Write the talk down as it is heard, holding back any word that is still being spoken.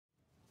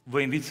Vă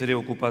invit să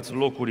reocupați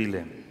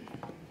locurile.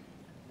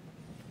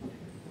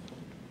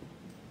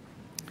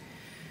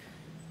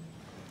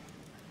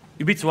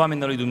 Iubiți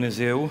oameni al lui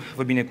Dumnezeu,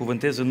 vă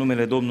binecuvântez în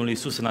numele Domnului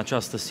Iisus în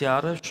această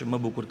seară și mă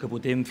bucur că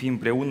putem fi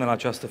împreună la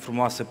această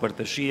frumoasă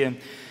părtășie.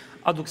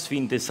 Aduc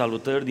sfinte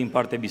salutări din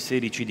partea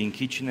bisericii din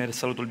Kitchener,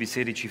 salutul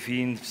bisericii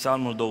fiind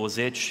Psalmul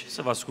 20,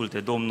 să vă asculte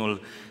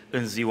Domnul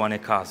în ziua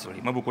necazului.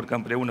 Mă bucur că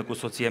împreună cu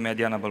soția mea,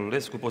 Diana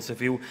Bălulescu, pot să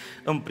fiu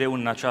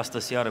împreună în această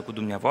seară cu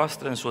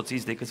dumneavoastră,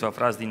 însoțiți de câțiva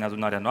frați din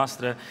adunarea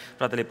noastră,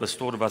 fratele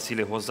păstor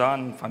Vasile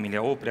Hozan,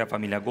 familia Oprea,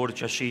 familia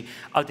Gorcea și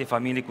alte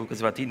familii cu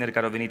câțiva tineri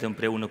care au venit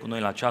împreună cu noi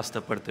la această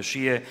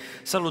părtășie.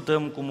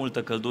 Salutăm cu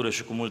multă căldură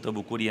și cu multă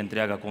bucurie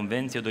întreaga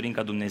convenție, dorim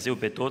ca Dumnezeu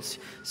pe toți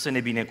să ne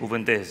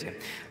binecuvânteze.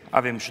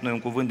 Avem și noi un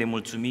cuvânt de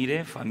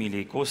mulțumire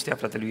familiei Costea,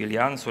 fratelui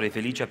Elian, sorei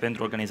Felicia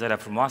pentru organizarea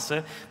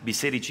frumoasă,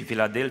 Bisericii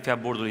Filadelfia,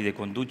 bordului de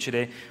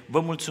conducere. Vă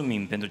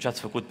mulțumim pentru ce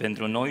ați făcut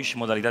pentru noi și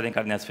modalitatea în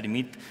care ne-ați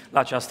primit la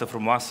această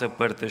frumoasă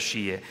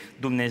părtășie.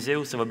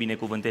 Dumnezeu să vă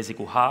binecuvânteze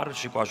cu har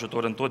și cu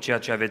ajutor în tot ceea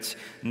ce aveți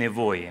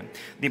nevoie.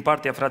 Din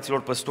partea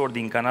fraților păstori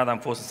din Canada am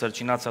fost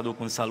însărcinat să aduc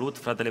un salut.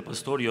 Fratele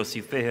păstor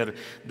Iosif Feher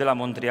de la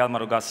Montreal m-a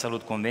rugat să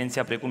salut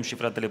convenția, precum și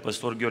fratele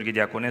păstor Gheorghe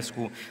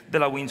Diaconescu de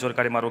la Windsor,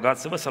 care m-a rugat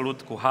să vă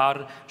salut cu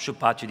har și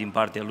pace din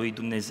partea lui.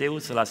 Dumnezeu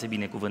să lase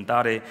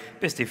binecuvântare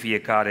peste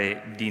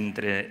fiecare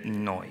dintre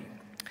noi.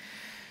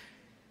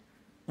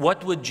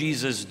 What would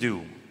Jesus do?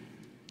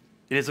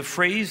 It is a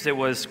phrase that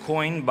was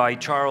coined by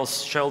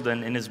Charles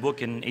Sheldon in his book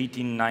in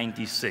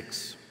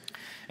 1896.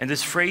 And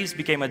this phrase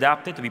became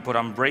adapted to be put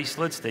on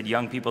bracelets that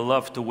young people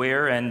love to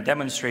wear and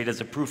demonstrate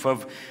as a proof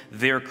of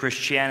their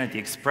Christianity,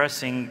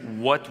 expressing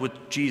what would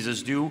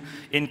Jesus do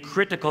in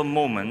critical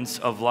moments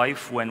of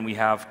life when we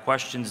have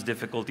questions,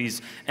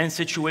 difficulties, and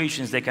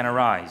situations that can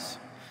arise.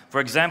 For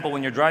example,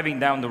 when you're driving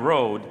down the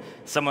road,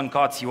 someone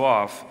cuts you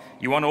off,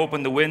 you want to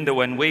open the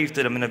window and wave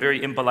to them in a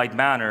very impolite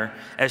manner.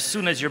 As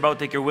soon as you're about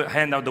to take your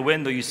hand out the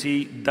window, you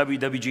see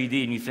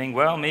WWJD and you think,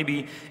 well,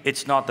 maybe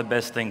it's not the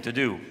best thing to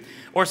do.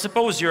 Or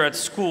suppose you're at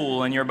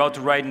school and you're about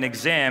to write an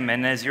exam,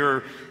 and as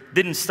you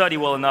didn't study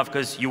well enough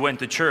because you went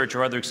to church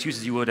or other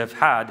excuses you would have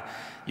had,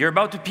 you're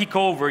about to peek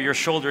over your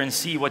shoulder and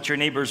see what your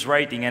neighbor's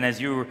writing, and as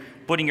you're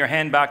putting your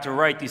hand back to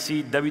write, you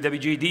see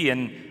WWJD,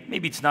 and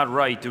maybe it's not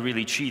right to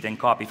really cheat and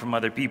copy from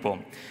other people.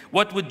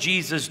 What would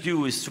Jesus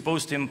do is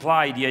supposed to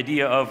imply the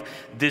idea of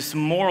this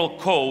moral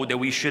code that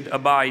we should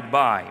abide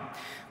by.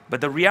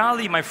 But the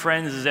reality, my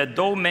friends, is that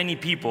though many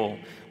people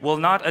will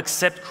not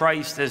accept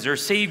Christ as their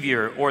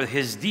Savior or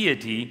His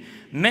deity,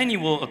 many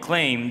will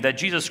acclaim that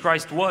Jesus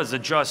Christ was a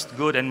just,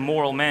 good, and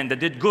moral man that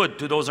did good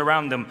to those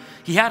around him.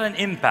 He had an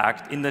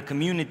impact in the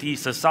community,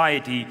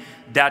 society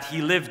that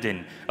he lived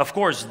in. Of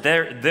course,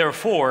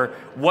 therefore,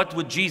 what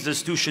would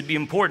Jesus do should be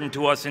important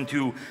to us and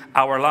to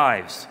our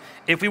lives.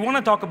 If we want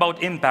to talk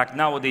about impact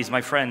nowadays,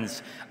 my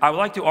friends, I would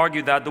like to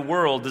argue that the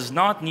world does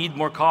not need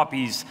more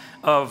copies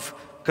of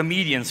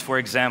comedians, for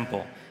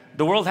example.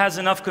 The world has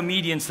enough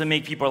comedians to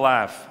make people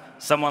laugh.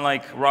 Someone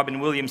like Robin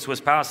Williams, who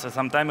was passed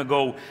some time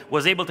ago,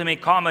 was able to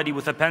make comedy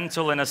with a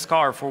pencil and a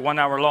scarf for 1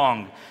 hour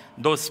long.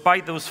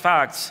 Despite those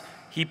facts,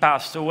 he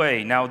passed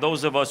away. Now,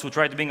 those of us who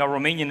try to bring our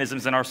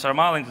Romanianisms and our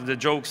Sarmal into the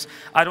jokes,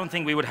 I don't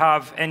think we would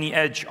have any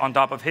edge on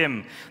top of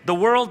him. The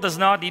world does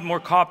not need more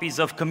copies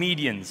of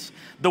comedians.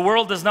 The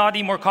world does not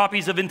need more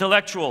copies of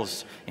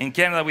intellectuals. In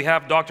Canada, we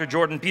have Dr.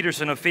 Jordan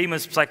Peterson, a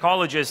famous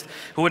psychologist,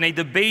 who in a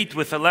debate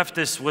with a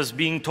leftist was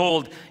being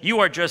told, "You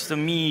are just a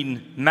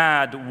mean,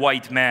 mad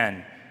white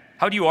man."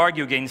 How do you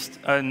argue against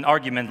an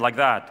argument like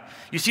that?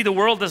 You see, the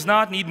world does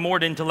not need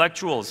more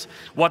intellectuals.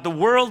 What the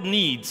world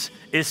needs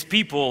is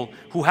people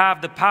who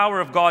have the power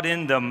of God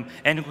in them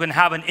and who can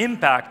have an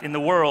impact in the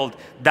world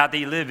that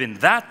they live in.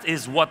 That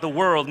is what the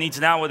world needs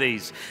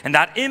nowadays. And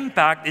that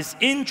impact is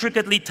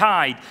intricately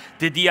tied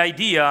to the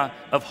idea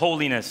of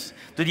holiness,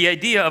 to the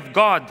idea of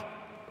God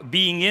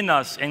being in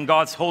us and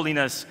God's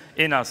holiness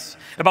in us.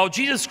 About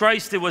Jesus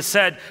Christ, it was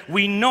said,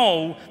 we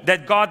know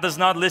that God does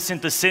not listen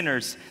to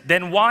sinners.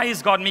 Then why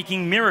is God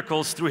making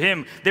miracles through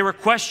him? They were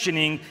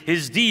questioning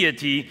his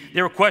deity.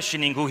 They were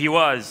questioning who he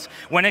was.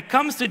 When it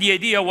comes to the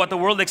idea of what the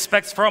world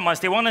expects from us,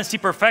 they want to see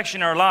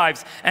perfection in our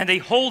lives, and they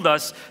hold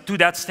us to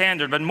that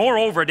standard. But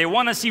moreover, they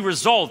want to see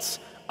results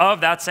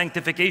of that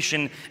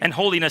sanctification and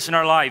holiness in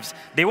our lives.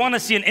 They want to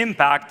see an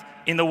impact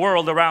in the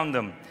world around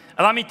them.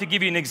 Allow me to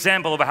give you an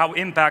example of how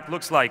impact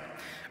looks like.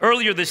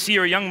 Earlier this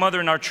year, a young mother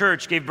in our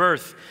church gave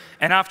birth.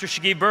 And after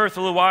she gave birth, a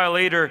little while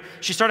later,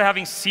 she started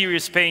having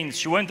serious pains.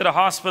 She went to the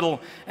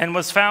hospital and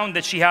was found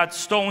that she had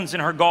stones in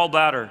her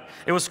gallbladder.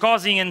 It was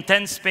causing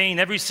intense pain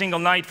every single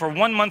night for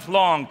 1 month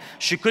long.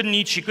 She couldn't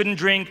eat, she couldn't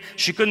drink,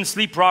 she couldn't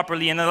sleep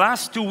properly. In the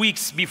last 2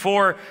 weeks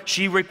before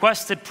she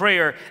requested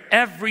prayer,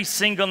 every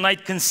single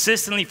night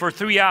consistently for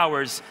 3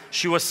 hours,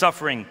 she was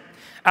suffering.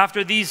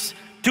 After these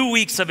 2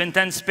 weeks of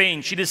intense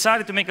pain, she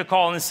decided to make a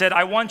call and said,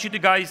 I want you to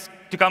guys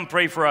to come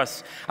pray for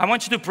us. I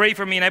want you to pray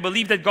for me, and I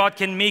believe that God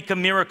can make a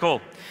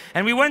miracle.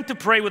 And we went to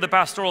pray with the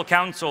pastoral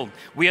council.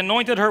 We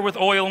anointed her with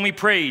oil and we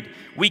prayed.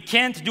 We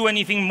can't do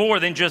anything more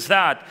than just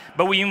that,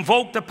 but we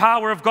invoked the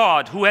power of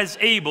God who is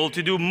able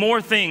to do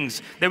more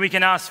things than we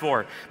can ask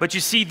for. But you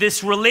see,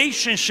 this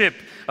relationship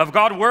of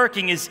God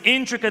working is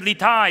intricately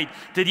tied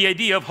to the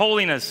idea of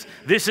holiness.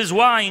 This is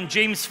why in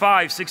James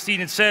 5:16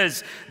 it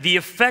says, the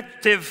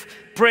effective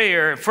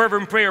prayer,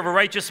 fervent prayer of a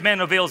righteous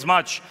man avails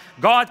much.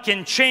 God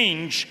can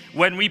change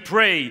when we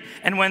pray,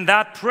 and when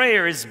that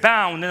prayer is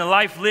bound in a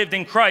life lived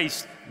in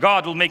Christ,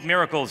 God will make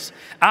miracles.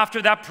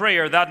 After that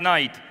prayer that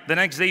night, the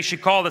next day she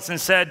called us and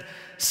said,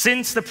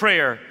 since the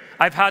prayer,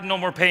 I've had no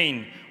more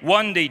pain.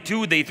 1 day,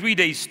 2 days, 3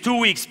 days, 2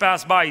 weeks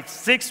passed by,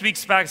 6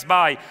 weeks passed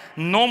by,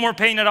 no more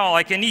pain at all.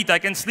 I can eat, I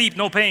can sleep,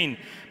 no pain.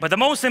 But the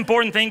most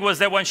important thing was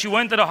that when she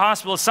went to the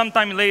hospital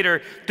sometime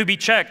later to be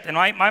checked, and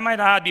I might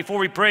add, before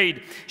we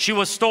prayed, she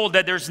was told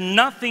that there's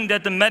nothing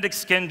that the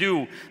medics can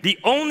do. The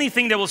only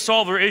thing that will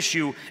solve her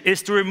issue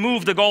is to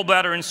remove the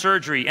gallbladder in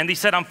surgery. And they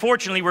said,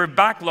 unfortunately, we're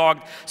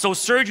backlogged, so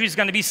surgery is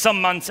going to be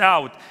some months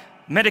out.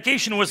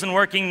 Medication wasn't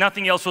working,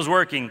 nothing else was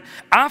working.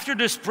 After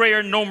this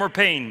prayer, no more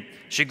pain.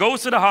 She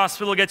goes to the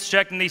hospital, gets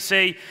checked, and they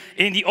say,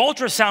 in the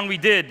ultrasound we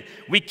did,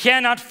 we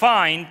cannot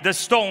find the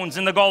stones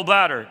in the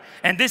gallbladder.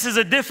 And this is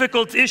a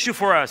difficult issue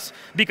for us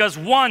because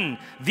 1,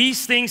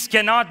 these things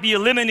cannot be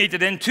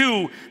eliminated, and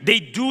 2, they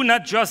do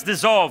not just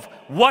dissolve.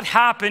 What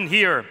happened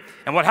here?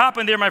 And what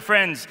happened there, my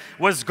friends,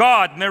 was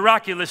God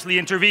miraculously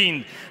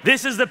intervened.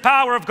 This is the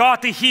power of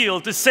God to heal,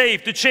 to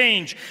save, to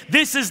change.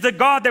 This is the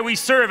God that we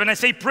serve, and I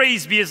say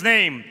praise be His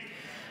name.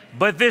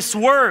 But this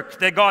work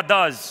that God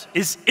does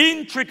is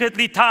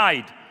intricately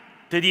tied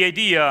to the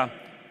idea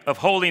of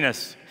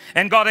holiness.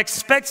 And God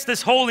expects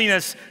this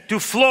holiness to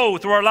flow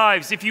through our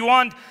lives. If you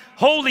want,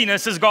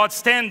 holiness is God's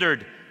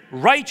standard.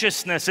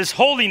 Righteousness is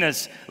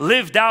holiness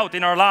lived out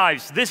in our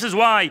lives. This is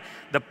why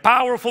the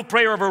powerful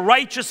prayer of a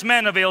righteous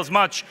man avails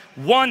much,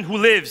 one who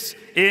lives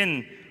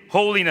in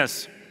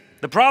holiness.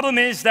 The problem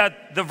is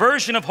that the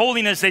version of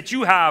holiness that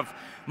you have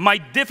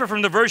might differ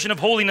from the version of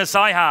holiness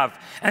I have.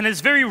 And in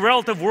this very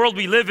relative world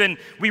we live in,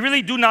 we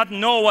really do not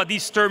know what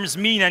these terms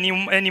mean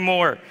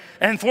anymore.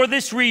 And for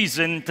this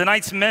reason,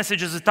 tonight's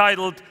message is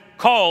titled,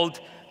 Called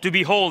to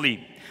be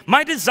Holy.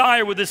 My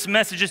desire with this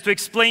message is to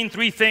explain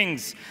 3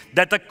 things.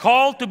 That the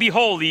call to be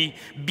holy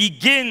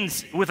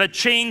begins with a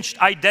changed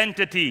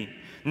identity.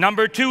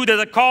 Number 2, that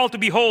the call to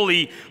be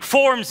holy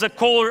forms a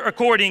call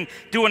according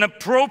to an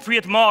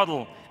appropriate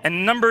model.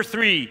 And number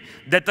 3,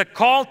 that the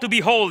call to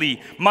be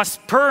holy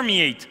must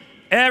permeate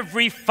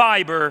every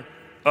fiber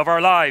of our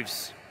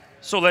lives.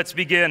 So let's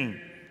begin.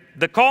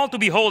 The call to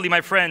be holy, my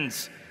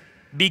friends,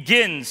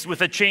 begins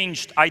with a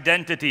changed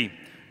identity.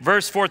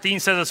 Verse 14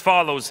 says as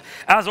follows,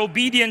 as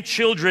obedient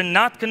children,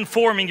 not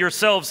conforming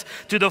yourselves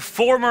to the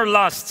former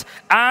lusts,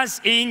 as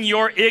in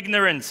your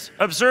ignorance.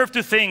 Observe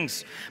 2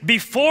 things.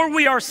 Before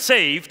we are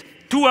saved,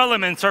 2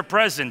 elements are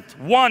present.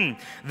 1,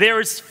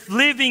 there's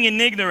living in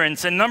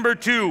ignorance, and number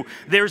 2,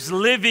 there's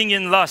living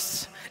in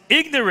lusts.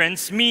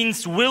 Ignorance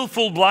means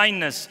willful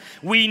blindness.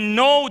 We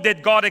know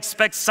that God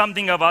expects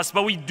something of us,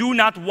 but we do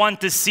not want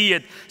to see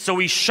it. So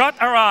we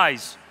shut our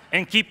eyes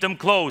and keep them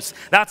closed.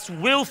 That's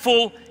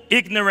willful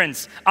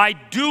ignorance. I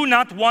do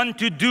not want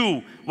to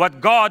do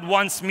what God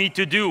wants me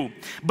to do.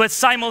 But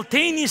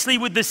simultaneously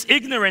with this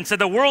ignorance that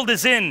the world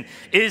is in,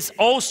 is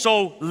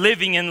also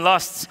living in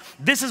lusts.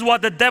 This is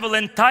what the devil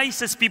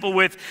entices people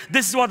with.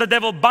 This is what the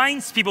devil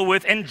binds people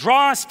with and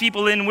draws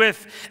people in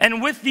with.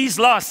 And with these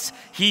lusts,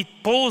 he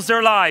pulls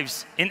their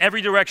lives in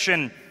every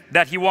direction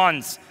that he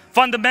wants.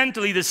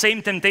 Fundamentally, the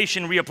same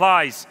temptation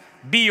reapplies.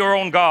 Be your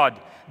own God.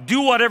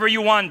 Do whatever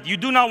you want. You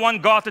do not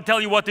want God to tell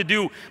you what to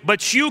do,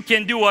 but you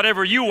can do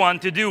whatever you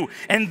want to do.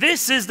 And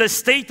this is the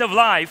state of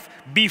life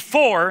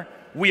before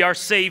we are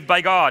saved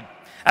by God.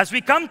 As we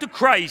come to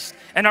Christ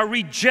and are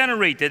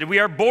regenerated, we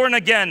are born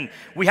again,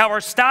 we have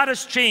our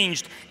status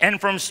changed, and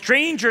from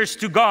strangers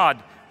to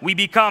God, we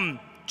become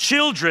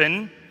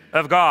children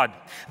of God.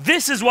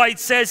 This is why it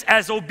says,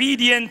 as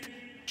obedient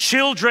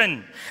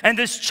children. And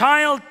this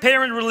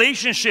child-parent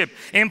relationship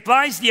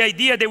implies the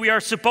idea that we are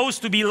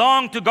supposed to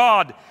belong to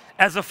God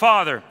as a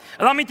father.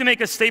 Allow me to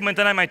make a statement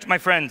tonight, my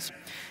friends.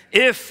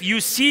 If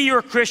you see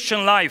your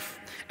Christian life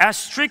as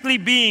strictly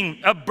being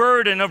a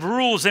burden of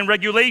rules and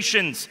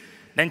regulations,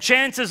 then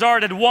chances are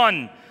that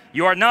 1,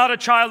 you are not a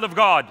child of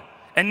God,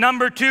 and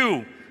number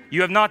 2,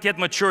 you have not yet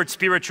matured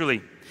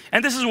spiritually.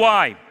 And this is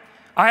why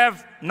I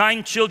have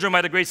 9 children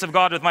by the grace of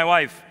God with my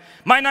wife.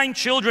 My 9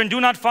 children do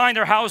not find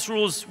our house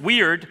rules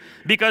weird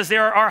because they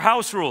are our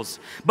house rules.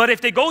 But if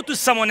they go to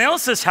someone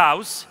else's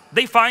house,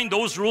 they find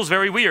those rules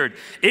very weird.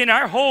 In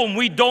our home,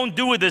 we don't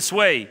do it this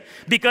way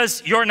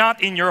because you're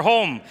not in your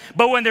home.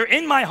 But when they're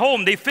in my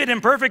home, they fit in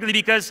perfectly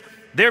because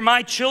they're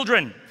my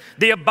children.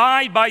 They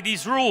abide by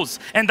these rules,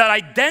 and that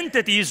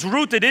identity is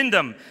rooted in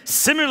them.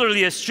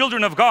 Similarly, as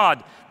children of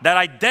God, that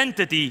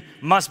identity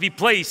must be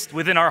placed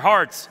within our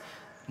hearts.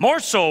 More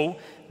so,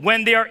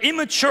 when they are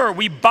immature,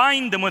 we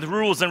bind them with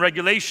rules and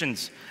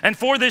regulations. And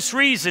for this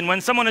reason,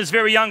 when someone is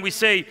very young, we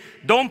say,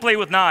 don't play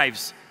with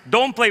knives,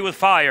 don't play with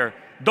fire,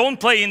 don't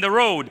play in the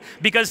road,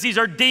 because these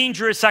are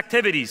dangerous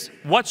activities.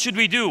 What should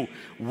we do?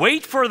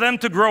 Wait for them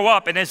to grow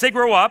up. And as they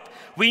grow up,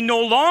 we no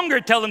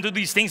longer tell them to do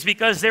these things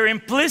because they're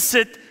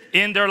implicit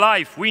in their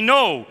life. We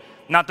know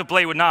not to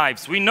play with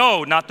knives. We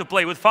know not to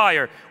play with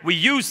fire. We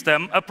use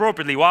them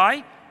appropriately.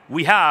 Why?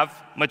 We have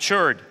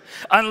matured.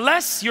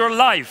 Unless your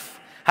life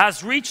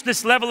has reached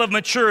this level of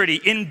maturity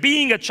in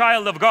being a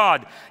child of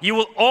God, you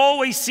will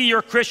always see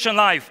your Christian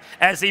life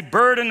as a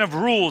burden of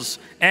rules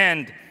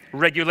and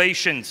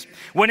regulations.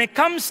 When it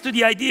comes to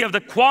the idea of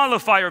the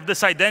qualifier of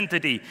this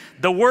identity,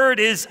 the word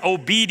is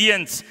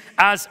obedience,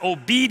 as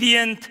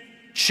obedient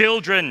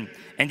children.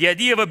 And the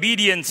idea of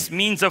obedience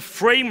means a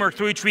framework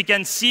through which we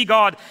can see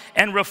God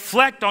and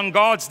reflect on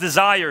God's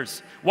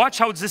desires. Watch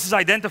how this is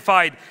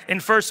identified in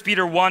 1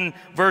 Peter 1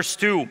 verse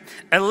 2.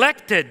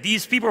 Elected,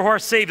 these people who are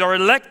saved are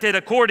elected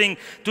according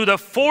to the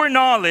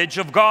foreknowledge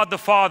of God the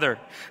Father.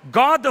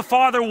 God the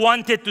Father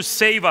wanted to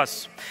save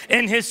us.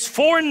 In His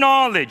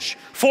foreknowledge,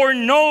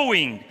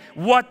 foreknowing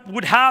what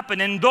would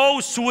happen in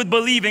those who would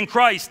believe in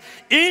Christ,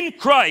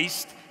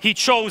 He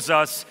chose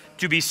us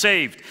to be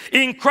saved.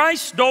 In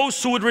Christ,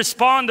 those who would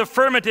respond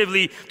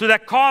affirmatively to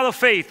that call of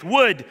faith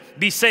would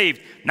be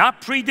saved. Not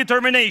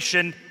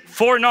predetermination,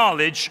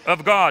 foreknowledge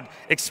of God,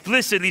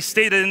 explicitly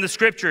stated in the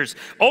Scriptures.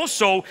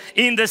 Also,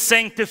 in the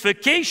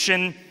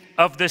sanctification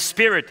of the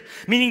Spirit,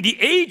 meaning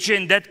the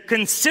agent that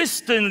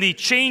consistently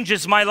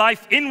changes my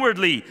life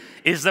inwardly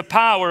is the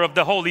power of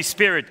the Holy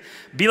Spirit.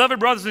 Beloved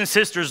brothers and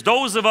sisters,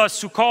 those of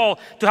us who call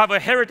to have a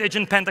heritage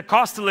in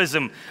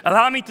Pentecostalism,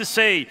 allow me to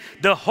say,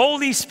 the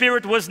Holy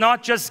Spirit was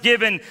not just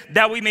given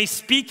that we may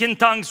speak in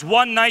tongues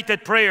one night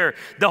at prayer.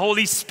 The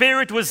Holy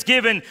Spirit was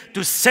given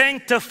to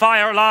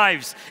sanctify our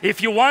lives.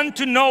 If you want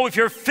to know if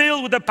you're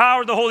filled with the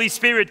power of the Holy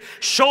Spirit,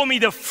 show me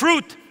the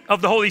fruit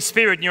of the Holy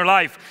Spirit in your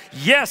life.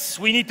 Yes,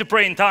 we need to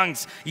pray in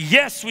tongues.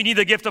 Yes, we need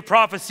the gift of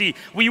prophecy.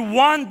 We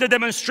want the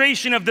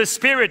demonstration of the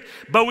Spirit,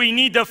 but we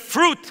need the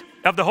fruit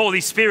of the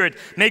Holy Spirit.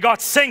 May God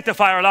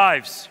sanctify our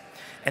lives.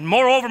 And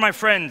moreover, my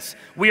friends,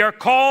 we are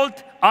called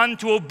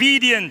unto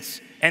obedience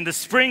and the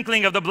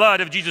sprinkling of the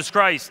blood of Jesus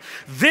Christ.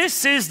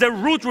 This is the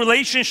root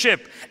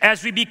relationship.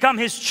 As we become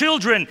His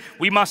children,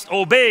 we must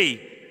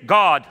obey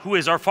God, who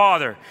is our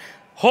Father.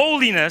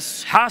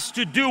 Holiness has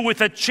to do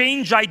with a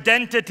changed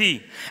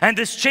identity. And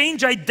this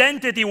changed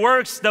identity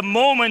works the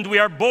moment we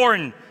are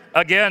born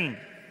again.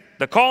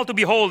 The call to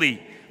be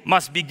holy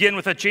must begin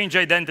with a changed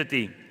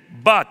identity.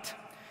 But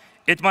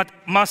it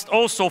must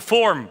also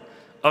form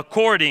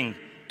according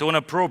to an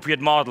appropriate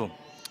model.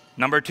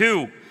 Number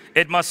two,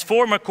 it must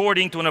form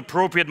according to an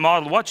appropriate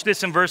model. Watch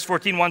this in verse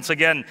 14 once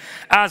again.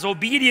 As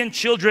obedient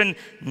children,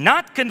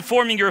 not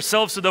conforming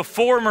yourselves to the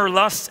former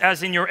lusts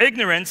as in your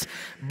ignorance,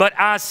 but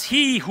as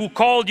He who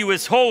called you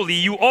is holy,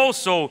 you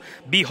also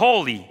be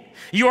holy.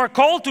 You are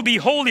called to be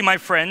holy, my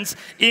friends,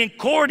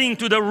 according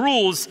to the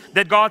rules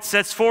that God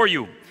sets for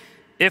you.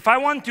 If I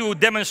want to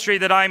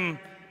demonstrate that I'm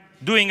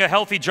doing a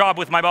healthy job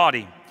with my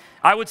body,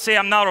 I would say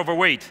I'm not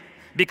overweight,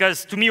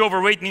 because to me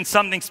overweight means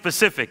something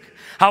specific.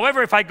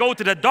 However, if I go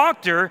to the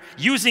doctor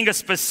using a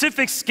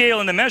specific scale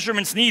and the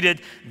measurements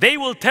needed, they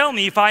will tell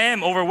me if I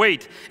am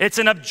overweight. It's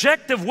an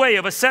objective way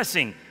of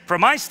assessing.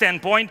 From my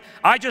standpoint,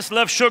 I just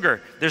love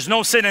sugar. There's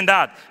no sin in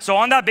that. So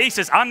on that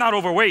basis, I'm not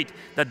overweight.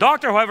 The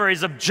doctor, however,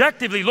 is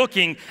objectively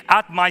looking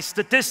at my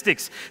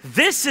statistics.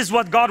 This is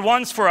what God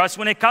wants for us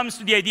when it comes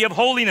to the idea of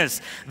holiness.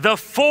 The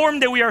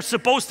form that we are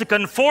supposed to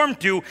conform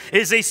to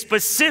is a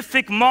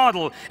specific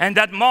model, and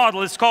that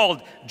model is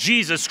called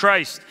Jesus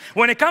Christ.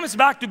 When it comes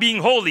back to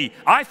being holy,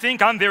 I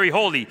think I'm very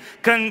holy.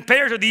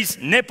 Compared to these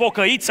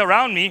nepokaites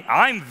around me,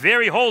 I'm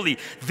very holy.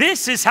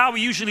 This is how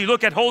we usually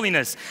look at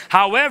holiness.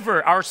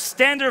 However, our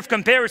standard of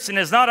comparison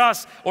is not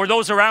us or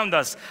those around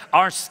us.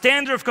 Our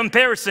standard of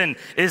comparison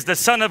is the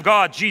Son of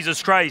God,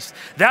 Jesus Christ.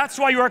 That's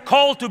why you are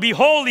called to be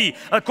holy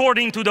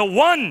according to the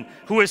one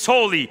who is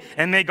holy.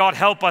 And may God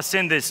help us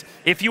in this.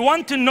 If you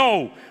want to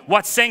know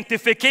what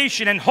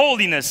sanctification and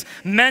holiness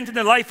meant in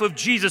the life of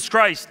Jesus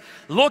Christ,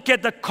 look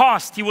at the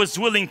cost He was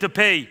willing to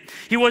pay.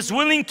 He was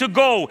willing to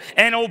go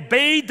and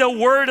obey the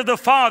word of the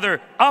Father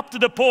up to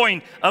the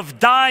point of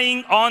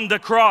dying on the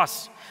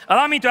cross.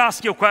 Allow me to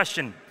ask you a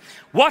question.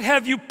 What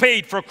have you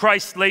paid for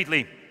Christ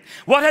lately?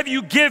 What have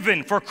you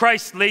given for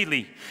Christ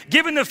lately?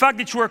 Given the fact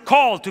that you are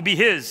called to be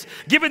His,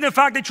 given the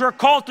fact that you are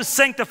called to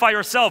sanctify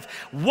yourself,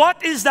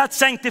 what is that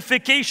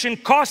sanctification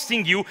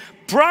costing you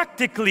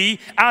practically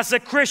as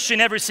a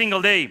Christian every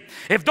single day?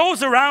 If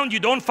those around you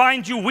don't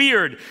find you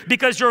weird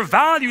because your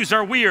values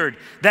are weird,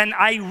 then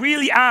I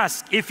really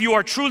ask if you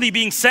are truly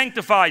being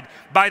sanctified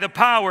by the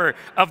power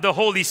of the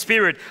Holy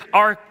Spirit.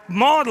 Our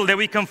model that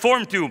we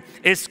conform to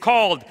is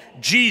called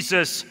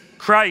Jesus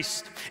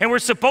Christ. And we're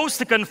supposed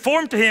to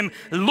conform to Him,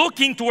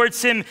 looking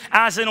towards Him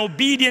as an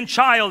obedient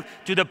child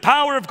to the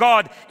power of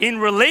God in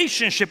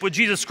relationship with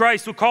Jesus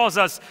Christ, who calls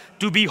us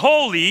to be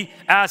holy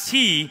as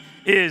He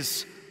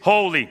is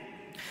holy.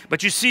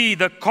 But you see,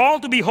 the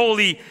call to be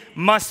holy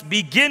must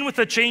begin with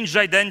a changed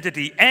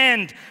identity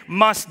and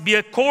must be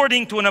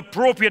according to an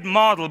appropriate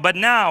model. But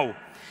now,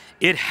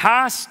 it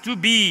has to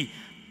be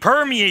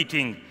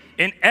permeating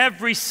in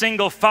every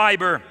single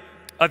fiber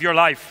of your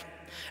life.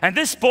 At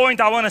this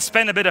point, I want to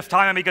spend a bit of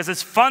time on because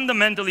it's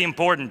fundamentally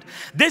important.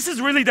 This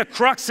is really the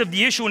crux of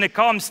the issue when it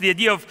comes to the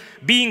idea of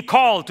being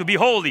called to be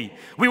holy.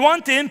 We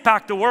want to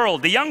impact the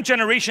world. The young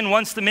generation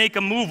wants to make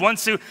a move,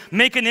 wants to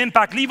make an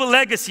impact, leave a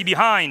legacy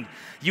behind.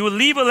 You will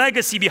leave a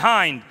legacy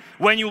behind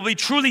when you will be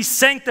truly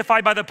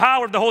sanctified by the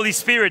power of the Holy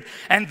Spirit,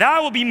 and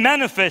that will be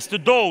manifest to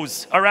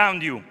those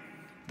around you.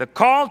 The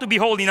call to be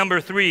holy, number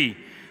 3,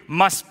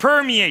 must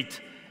permeate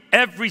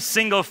every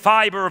single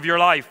fiber of your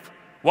life.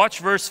 Watch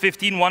verse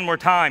 15 one more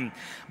time.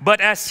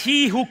 But as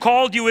He who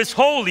called you is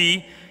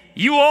holy,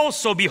 you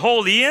also be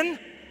holy in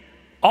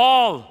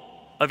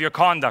all of your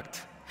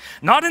conduct.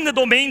 Not in the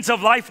domains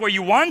of life where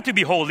you want to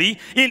be holy.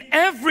 In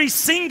every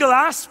single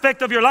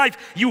aspect of your life,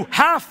 you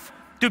have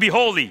to be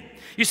holy.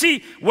 You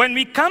see, when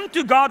we come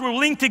to God, we're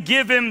willing to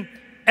give Him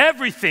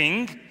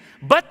everything,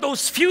 but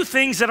those few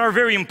things that are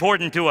very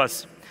important to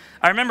us.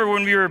 I remember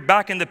when we were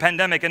back in the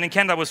pandemic, and in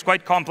Canada it was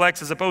quite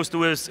complex as opposed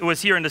to it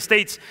was here in the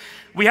States.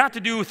 We had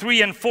to do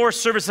 3 and 4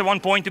 services at one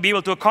point to be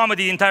able to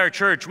accommodate the entire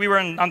church. We were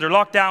under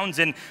lockdowns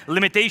and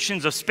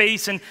limitations of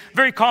space and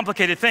very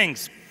complicated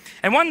things.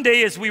 And one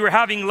day as we were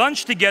having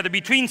lunch together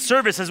between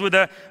services with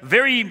a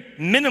very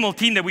minimal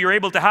team that we were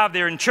able to have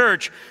there in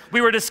church, we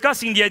were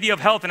discussing the idea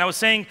of health, and I was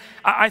saying,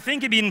 I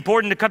think it'd be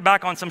important to cut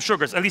back on some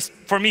sugars, at least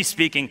for me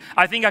speaking.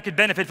 I think I could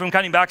benefit from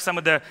cutting back some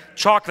of the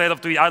chocolate I love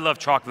to eat. I love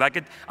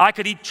chocolate. I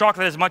could eat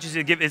chocolate as much as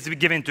it's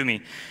given to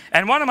me.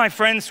 And one of my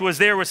friends who was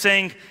there was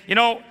saying, you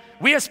know,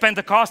 we as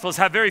Pentecostals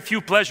have very few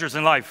pleasures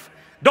in life.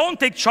 Don't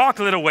take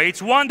chocolate away.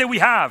 It's one that we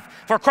have.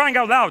 For crying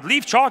out loud,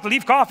 leave chocolate,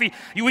 leave coffee.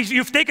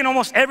 You've taken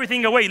almost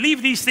everything away.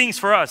 Leave these things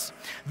for us.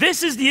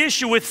 This is the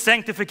issue with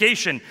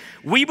sanctification.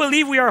 We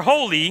believe we are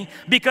holy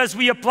because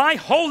we apply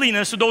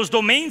holiness to those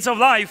domains of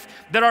life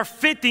that are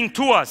fitting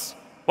to us.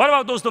 What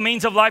about those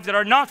domains of life that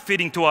are not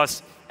fitting to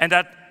us and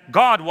that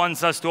God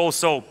wants us to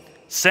also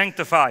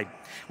sanctify?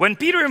 When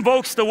Peter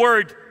invokes the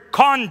word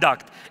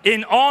conduct,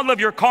 in all of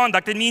your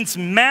conduct, it means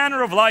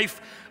manner of life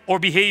or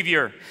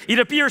behavior. It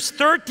appears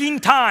 13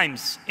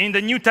 times in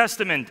the New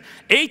Testament,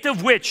 8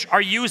 of which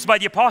are used by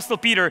the Apostle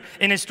Peter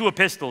in his 2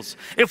 epistles.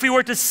 If we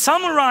were to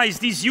summarize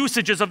these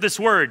usages of this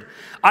word,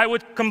 I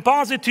would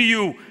composite to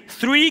you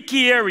 3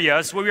 key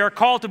areas where we are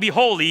called to be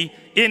holy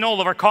in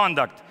all of our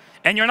conduct.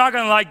 And you're not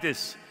going to like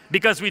this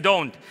because we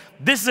don't.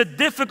 This is a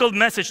difficult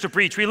message to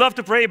preach. We love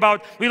to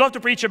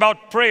preach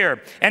about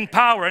prayer and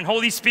power and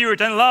Holy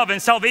Spirit and love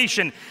and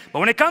salvation. But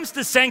when it comes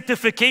to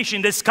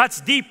sanctification, this cuts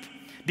deep,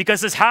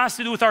 because this has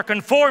to do with our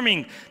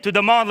conforming to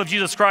the model of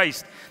Jesus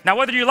Christ. Now,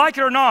 whether you like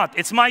it or not,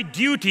 it's my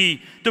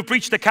duty to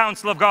preach the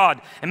counsel of God.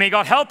 And may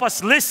God help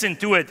us listen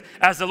to it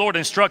as the Lord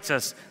instructs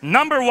us.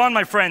 Number 1,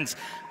 my friends,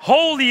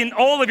 holy in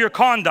all of your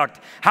conduct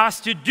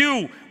has to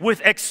do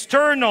with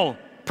external,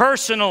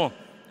 personal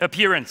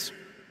appearance.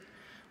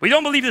 We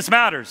don't believe this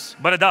matters,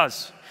 but it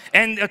does.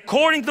 And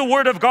according to the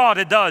Word of God,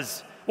 it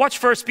does.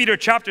 Watch 1 Peter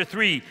chapter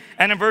 3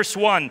 and in verse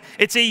 1.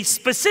 It's a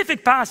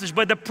specific passage,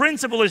 but the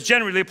principle is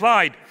generally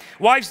applied.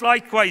 Wives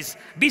likewise,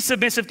 be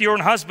submissive to your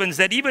own husbands,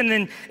 that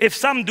even if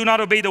some do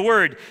not obey the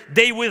word,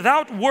 they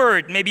without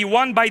word may be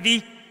won by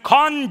the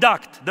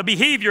conduct, the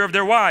behavior of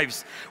their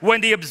wives.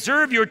 When they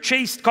observe your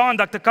chaste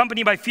conduct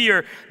accompanied by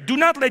fear, do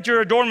not let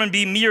your adornment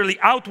be merely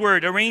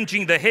outward,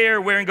 arranging the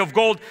hair, wearing of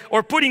gold,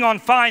 or putting on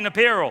fine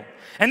apparel.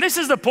 And this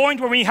is the point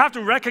where we have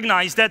to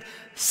recognize that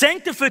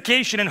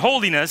sanctification and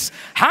holiness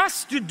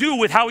has to do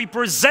with how we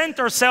present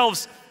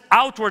ourselves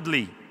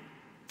outwardly.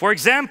 For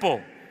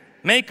example,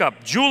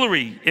 makeup,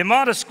 jewelry,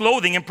 immodest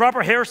clothing,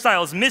 improper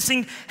hairstyles,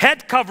 missing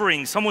head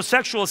coverings,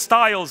 homosexual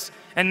styles,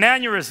 and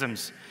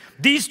mannerisms.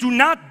 These do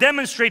not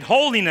demonstrate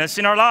holiness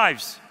in our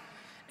lives.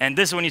 And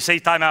this is when you say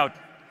time out.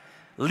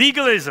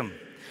 Legalism.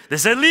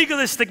 This is a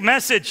legalistic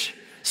message.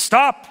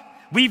 Stop.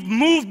 We've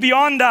moved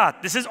beyond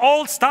that. This is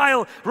old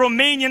style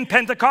Romanian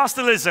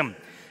Pentecostalism.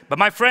 But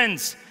my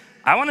friends,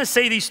 I want to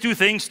say these 2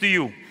 things to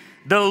you.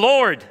 The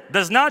Lord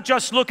does not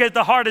just look at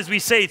the heart as we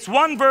say. It's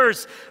one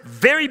verse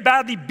very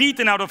badly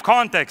beaten out of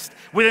context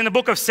within the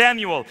book of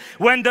Samuel.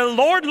 When the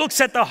Lord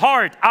looks at the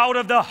heart, out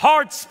of the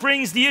heart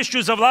springs the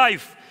issues of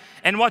life.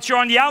 And what you're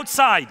on the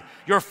outside,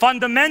 you're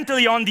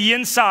fundamentally on the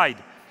inside.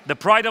 The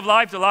pride of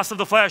life, the lust of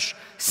the flesh,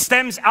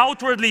 stems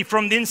outwardly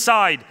from the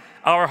inside,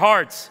 our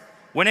hearts.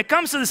 When it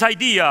comes to this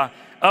idea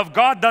of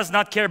God does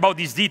not care about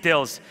these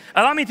details,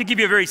 allow me to give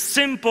you a very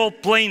simple,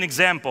 plain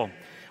example.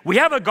 We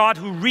have a God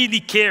who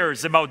really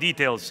cares about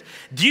details.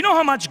 Do you know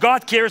how much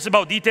God cares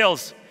about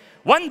details?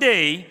 One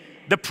day,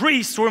 the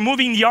priests were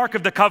moving the Ark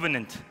of the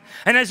Covenant.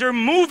 And as they're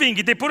moving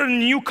it, they put it in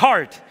a new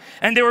cart.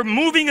 And they were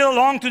moving it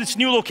along to this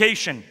new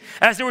location.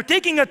 As they were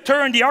taking a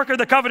turn, the Ark of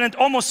the Covenant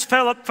almost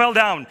fell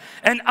down.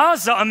 And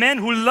Uzzah, a man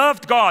who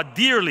loved God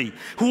dearly,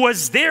 who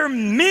was there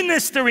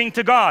ministering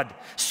to God,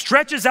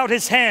 stretches out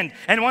his hand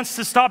and wants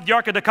to stop the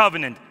Ark of the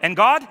Covenant. And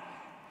God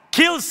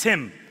kills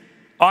him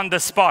on the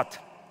spot.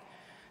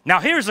 Now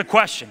here's a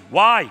question.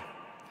 Why?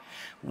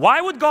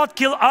 Why would God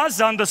kill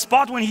Uzzah on the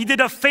spot when he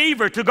did a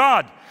favor to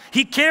God?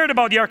 He cared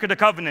about the Ark of the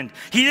Covenant.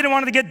 He didn't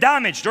want it to get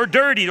damaged or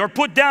dirtied or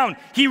put down.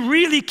 He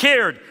really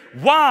cared.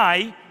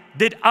 Why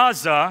did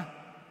Uzzah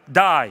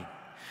die?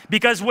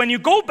 Because when you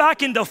go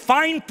back in the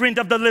fine print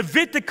of the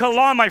Levitical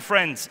law, my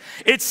friends,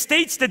 it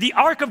states that the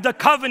Ark of the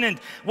Covenant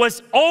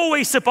was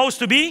always supposed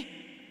to be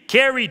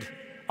carried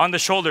on the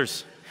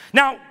shoulders.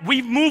 Now,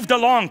 we've moved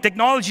along.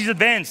 Technology's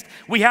advanced.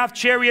 We have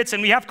chariots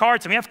and we have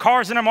carts and we have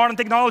cars in our modern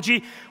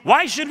technology.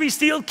 Why should we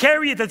still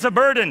carry it as a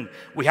burden?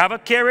 We have a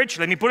carriage,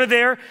 let me put it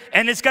there,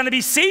 and it's going to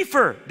be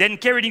safer than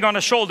carrying on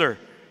a shoulder.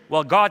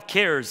 Well, God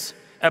cares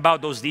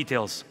about those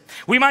details.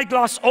 We might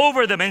gloss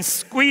over them and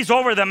squeeze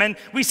over them, and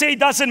we say it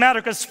doesn't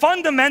matter because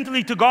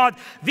fundamentally to God,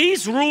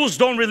 these rules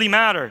don't really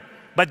matter.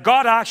 But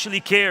God actually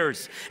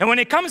cares. And when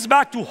it comes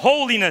back to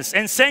holiness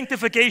and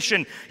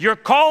sanctification, you're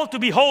called to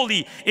be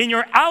holy in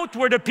your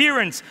outward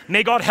appearance.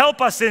 May God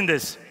help us in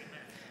this.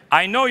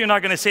 I know you're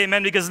not going to say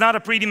amen because it's not a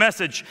pretty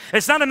message.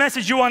 It's not a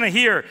message you want to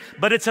hear,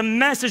 but it's a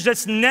message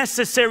that's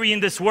necessary in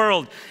this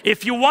world.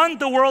 If you want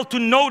the world to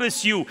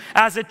notice you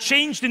as a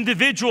changed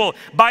individual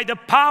by the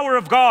power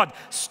of God,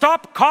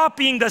 stop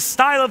copying the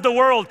style of the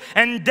world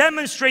and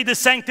demonstrate the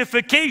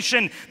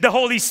sanctification the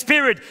Holy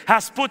Spirit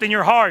has put in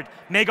your heart.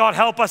 May God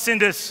help us in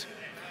this.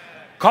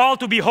 Called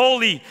to be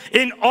holy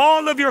in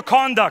all of your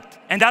conduct,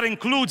 and that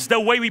includes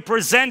the way we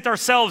present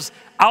ourselves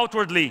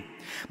outwardly.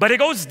 But it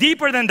goes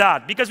deeper than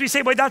that, because we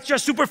say, but that's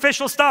just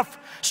superficial stuff.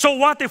 So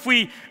what if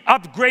we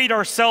upgrade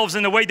ourselves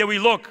in the way that we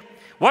look?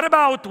 What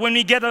about when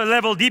we get a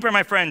level deeper,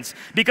 my friends?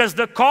 Because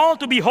the call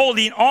to be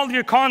holy in all of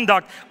your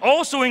conduct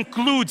also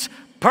includes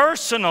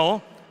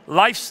personal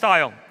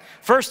lifestyle.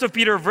 1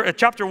 Peter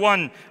chapter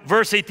 1,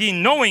 verse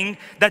 18, knowing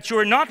that you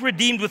are not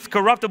redeemed with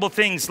corruptible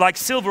things like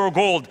silver or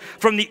gold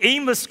from the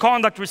aimless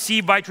conduct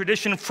received by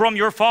tradition from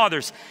your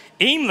fathers.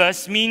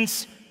 Aimless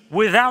means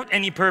without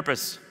any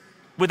purpose,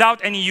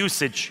 without any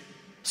usage.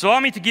 So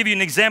allow me to give you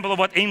an example of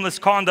what aimless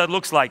conduct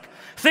looks like.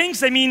 Things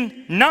that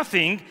mean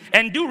nothing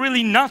and do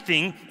really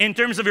nothing in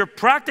terms of your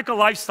practical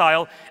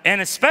lifestyle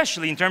and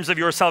especially in terms of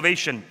your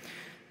salvation.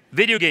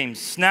 Video games,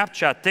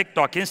 Snapchat,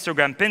 TikTok,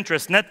 Instagram,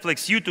 Pinterest,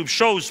 Netflix, YouTube,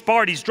 shows,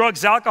 parties,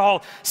 drugs,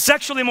 alcohol,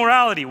 sexual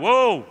immorality.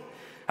 Whoa,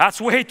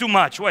 that's way too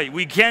much. Wait,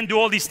 we can't do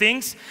all these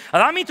things?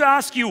 Allow me to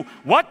ask you,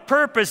 what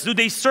purpose do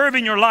they serve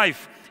in your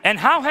life? And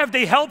how have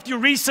they helped you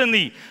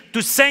recently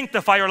to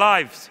sanctify your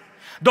lives?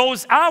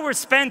 Those hours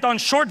spent on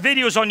short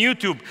videos on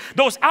YouTube,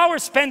 those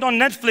hours spent on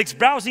Netflix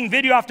browsing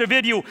video after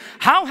video,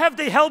 how have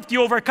they helped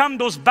you overcome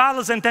those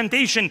battles and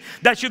temptation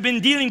that you've been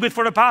dealing with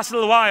for the past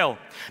little while?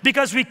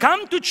 Because we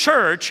come to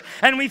church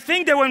and we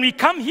think that when we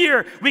come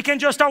here, we can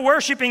just start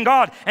worshiping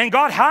God. And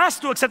God has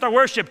to accept our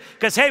worship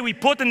because, hey, we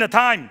put in the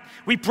time,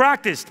 we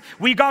practiced,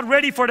 we got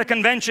ready for the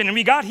convention, and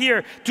we got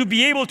here to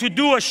be able to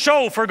do a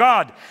show for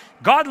God.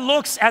 God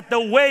looks at the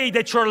way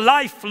that your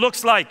life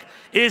looks like.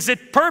 Is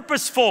it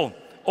purposeful?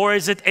 Or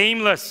is it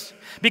aimless?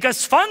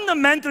 Because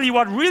fundamentally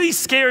what really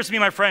scares me,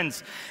 my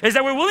friends, is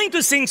that we're willing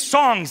to sing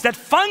songs that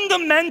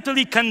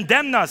fundamentally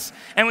condemn us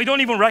and we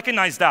don't even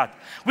recognize that.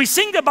 We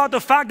sing about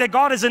the fact that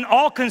God is an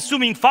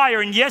all-consuming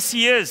fire, and yes,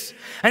 He is.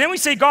 And then we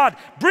say, God,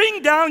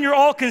 bring down your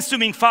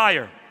all-consuming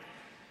fire.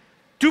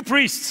 Two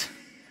priests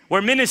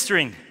were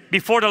ministering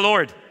before the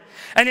Lord,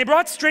 and they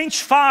brought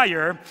strange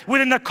fire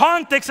within the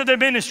context of their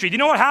ministry. Do you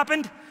know what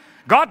happened?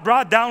 God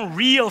brought down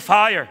real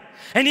fire.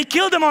 And He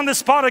killed them on the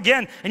spot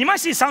again. And you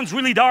might say it sounds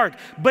really dark,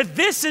 but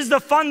this is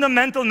the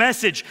fundamental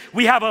message.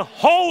 We have a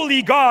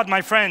holy God,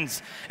 my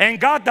friends. And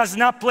God does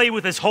not play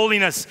with His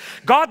holiness.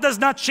 God does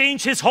not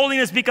change His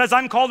holiness because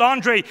I'm called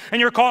Andrei and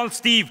you're called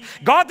Steve.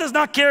 God does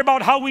not care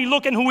about how we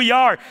look and who we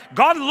are.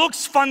 God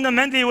looks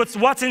fundamentally at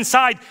what's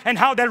inside and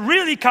how that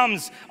really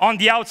comes on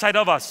the outside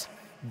of us.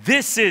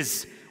 This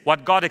is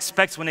what God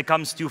expects when it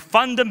comes to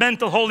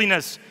fundamental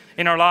holiness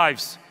in our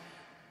lives.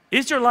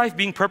 Is your life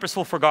being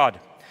purposeful for God?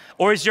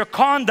 Or is your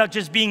conduct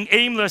just being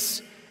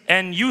aimless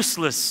and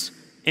useless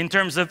in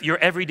terms of your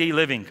everyday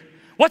living?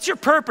 What's your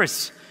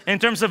purpose in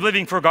terms of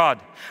living for God?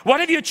 What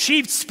have you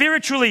achieved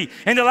spiritually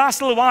in the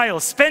last little while?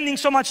 Spending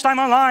so much time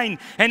online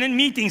and in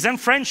meetings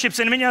and friendships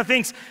and many other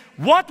things.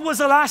 What was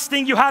the last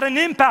thing you had an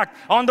impact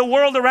on the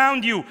world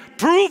around you?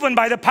 Proven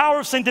by the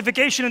power of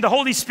sanctification and the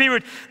Holy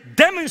Spirit.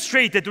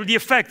 Demonstrated through the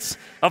effects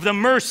of the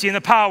mercy and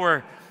the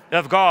power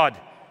of God.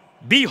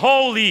 Be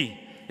holy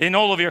in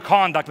all of your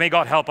conduct. May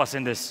God help us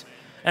in this.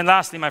 And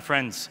lastly, my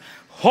friends,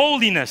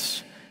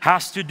 holiness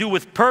has to do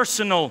with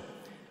personal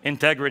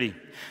integrity.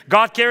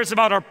 God cares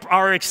about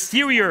our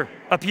exterior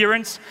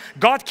appearance.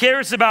 God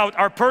cares about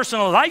our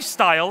personal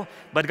lifestyle,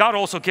 but God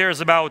also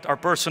cares about our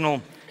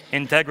personal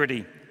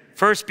integrity.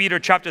 1 Peter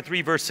chapter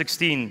 3, verse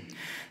 16.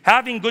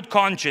 Having good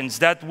conscience,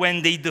 that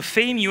when they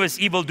defame you as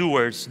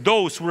evildoers,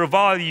 those who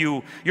revile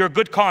you, your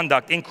good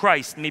conduct in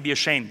Christ may be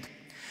ashamed.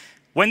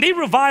 When they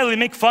revile and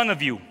make fun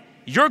of you,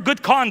 your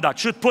good conduct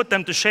should put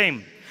them to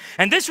shame.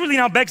 And this really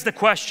now begs the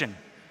question,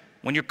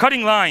 when you're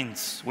cutting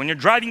lines, when you're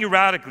driving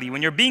erratically,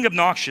 when you're being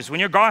obnoxious, when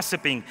you're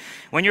gossiping,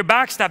 when you're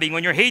backstabbing,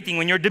 when you're hating,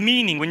 when you're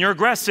demeaning, when you're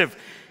aggressive,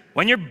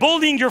 when you're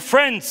bullying your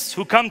friends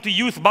who come to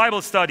youth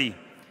Bible study,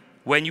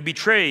 when you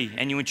betray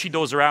and you cheat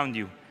those around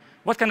you,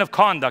 what kind of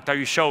conduct are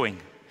you showing?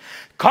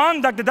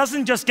 Conduct that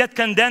doesn't just get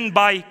condemned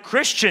by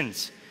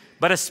Christians,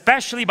 but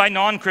especially by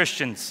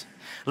non-Christians.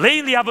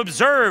 Lately, I've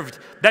observed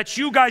that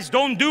you guys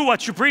don't do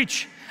what you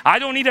preach. I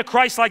don't need a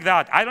Christ like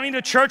that. I don't need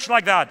a church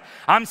like that.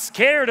 I'm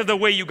scared of the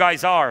way you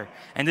guys are.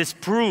 And this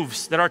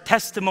proves that our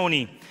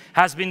testimony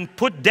has been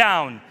put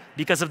down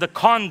because of the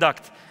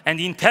conduct and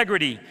the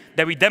integrity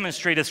that we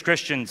demonstrate as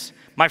Christians.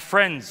 My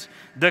friends,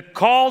 the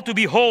call to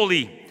be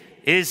holy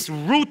is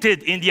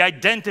rooted in the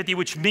identity,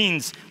 which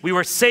means we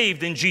were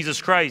saved in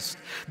Jesus Christ.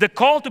 The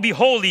call to be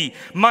holy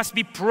must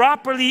be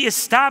properly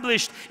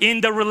established in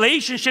the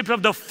relationship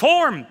of the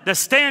form, the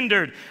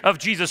standard of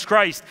Jesus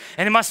Christ.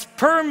 And it must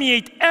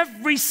permeate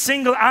every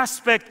single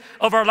aspect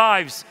of our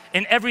lives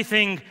in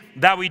everything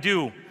that we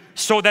do.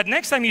 So that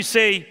next time you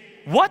say,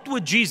 what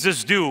would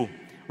Jesus do?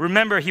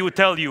 Remember, He would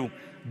tell you,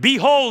 be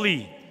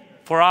holy,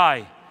 for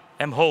I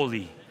am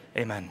holy.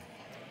 Amen.